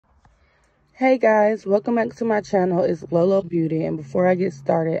Hey guys, welcome back to my channel. It's Lolo Beauty, and before I get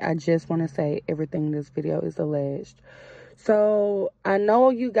started, I just want to say everything in this video is alleged. So I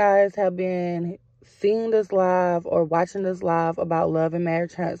know you guys have been seeing this live or watching this live about Love and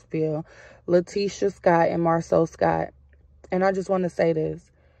Marriage Huntsville, Latisha Scott and Marsau Scott, and I just want to say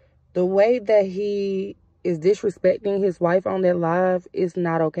this: the way that he is disrespecting his wife on that live is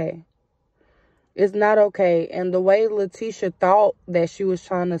not okay. It's not okay. And the way Latisha thought that she was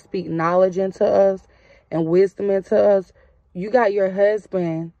trying to speak knowledge into us and wisdom into us, you got your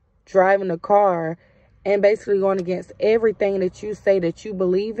husband driving a car and basically going against everything that you say that you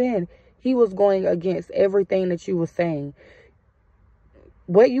believe in. He was going against everything that you were saying.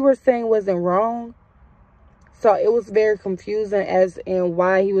 What you were saying wasn't wrong. So it was very confusing as in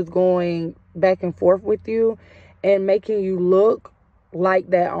why he was going back and forth with you and making you look like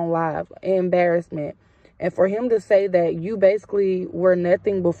that on live. Embarrassment. And for him to say that you basically were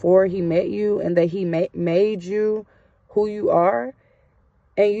nothing before he met you and that he made you who you are,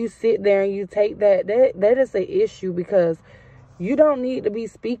 and you sit there and you take that is an issue, because you don't need to be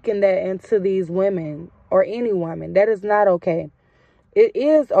speaking that into these women or any woman. That is not okay. It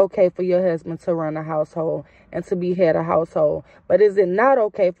is okay for your husband to run a household and to be head of household, but is it not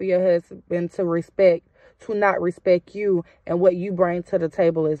okay for your husband to not respect you and what you bring to the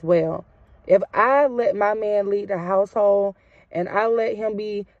table as well? If I let my man lead the household and I let him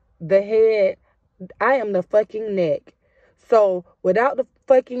be the head, I am the fucking neck. So without the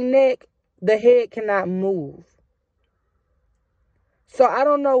fucking neck, the head cannot move. So I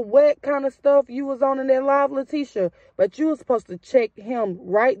don't know what kind of stuff you was on in that live, Latisha, but you was supposed to check him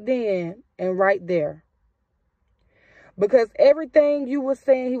right then and right there. Because everything you were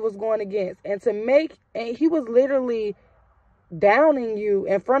saying he was going against. And he was literally downing you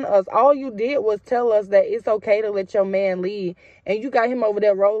in front of us. All you did was tell us that it's okay to let your man lead. And you got him over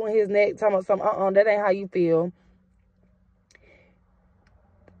there rolling his neck, talking about something, that ain't how you feel.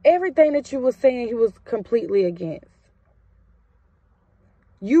 Everything that you were saying, he was completely against.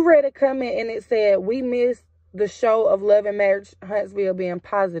 You read a comment and it said, "We missed the show of Love and Marriage Huntsville being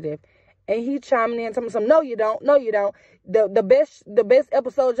positive." And he chiming in, telling me something, no, you don't. No, you don't. The best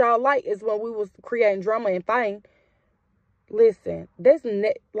episode y'all like is when we was creating drama and fighting. Listen,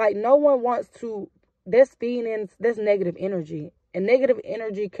 like no one wants to. That's negative energy, and negative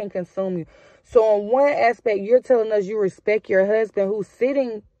energy can consume you. So on one aspect, you're telling us you respect your husband who's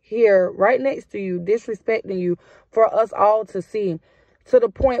sitting here right next to you, disrespecting you for us all to see, to the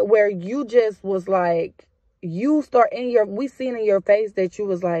point where you just was like, we seen in your face that you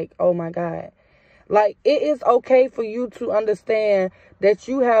was like, oh my God. Like, it is okay for you to understand that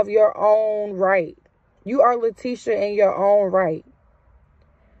you have your own right. You are Latisha in your own right.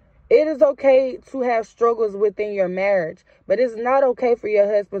 It is okay to have struggles within your marriage, but it's not okay for your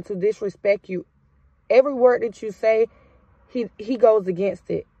husband to disrespect you. Every word that you say, he goes against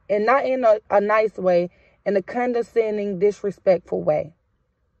it. And not in a nice way, in a condescending, disrespectful way.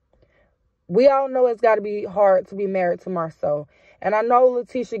 We all know it's got to be hard to be married to Marsau. And I know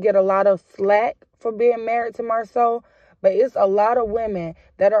Latisha get a lot of slack for being married to Marsau, but it's a lot of women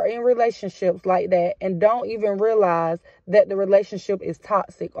that are in relationships like that and don't even realize that the relationship is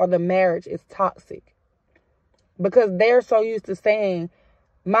toxic or the marriage is toxic. Because they're so used to saying,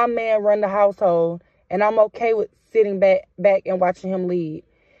 my man run the household and I'm okay with sitting back and watching him lead.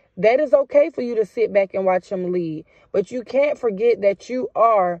 That is okay for you to sit back and watch him lead. But you can't forget that you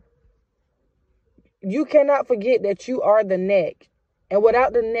cannot forget that you are the neck. And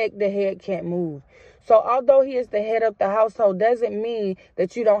without the neck, the head can't move. So although he is the head of the household, doesn't mean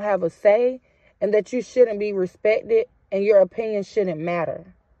that you don't have a say and that you shouldn't be respected and your opinion shouldn't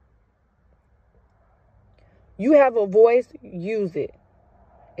matter. You have a voice, use it.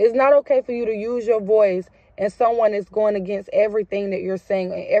 It's not okay for you to use your voice and someone is going against everything that you're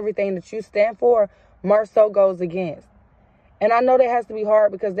saying and everything that you stand for. Marsau goes against. And I know that has to be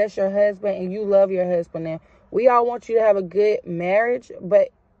hard because that's your husband and you love your husband. And we all want you to have a good marriage, but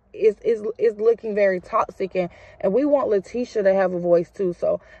it's looking very toxic. And we want Latisha to have a voice too.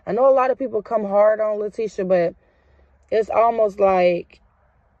 So I know a lot of people come hard on Latisha, but it's almost like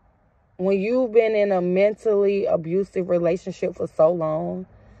when you've been in a mentally abusive relationship for so long,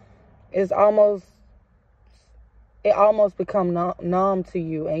 it almost become numb to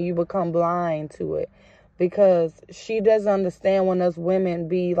you and you become blind to it. Because she doesn't understand when us women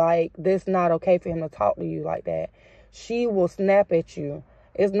be like, this not okay for him to talk to you like that. She will snap at you.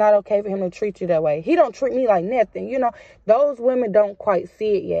 It's not okay for him to treat you that way. He don't treat me like nothing. You know, those women don't quite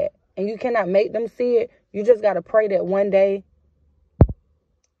see it yet. And you cannot make them see it. You just got to pray that one day.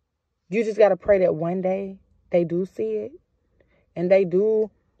 They do see it. And they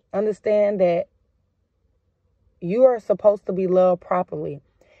do Understand that you are supposed to be loved properly.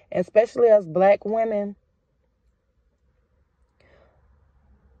 And especially as black women,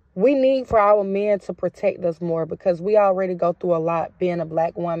 we need for our men to protect us more because we already go through a lot being a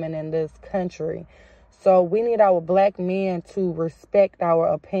black woman in this country. So we need our black men to respect our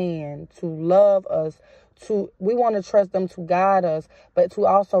opinion, to love us, we want to trust them to guide us, but to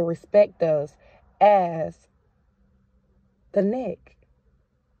also respect us as the neck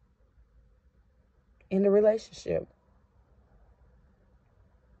in the relationship.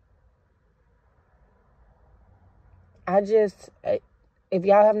 If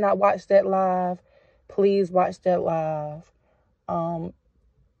y'all have not watched that live, please watch that live.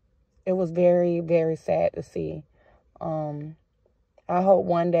 It was very, very sad to see. I hope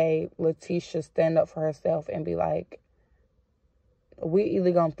one day Latisha stand up for herself and be like, we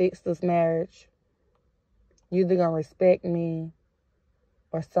either gonna fix this marriage, you either gonna respect me,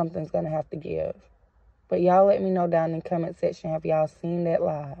 or something's gonna have to give. But y'all let me know down in the comment section, have y'all seen that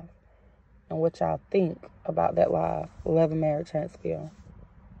live? And what y'all think about that live, Love and Marriage Huntsville.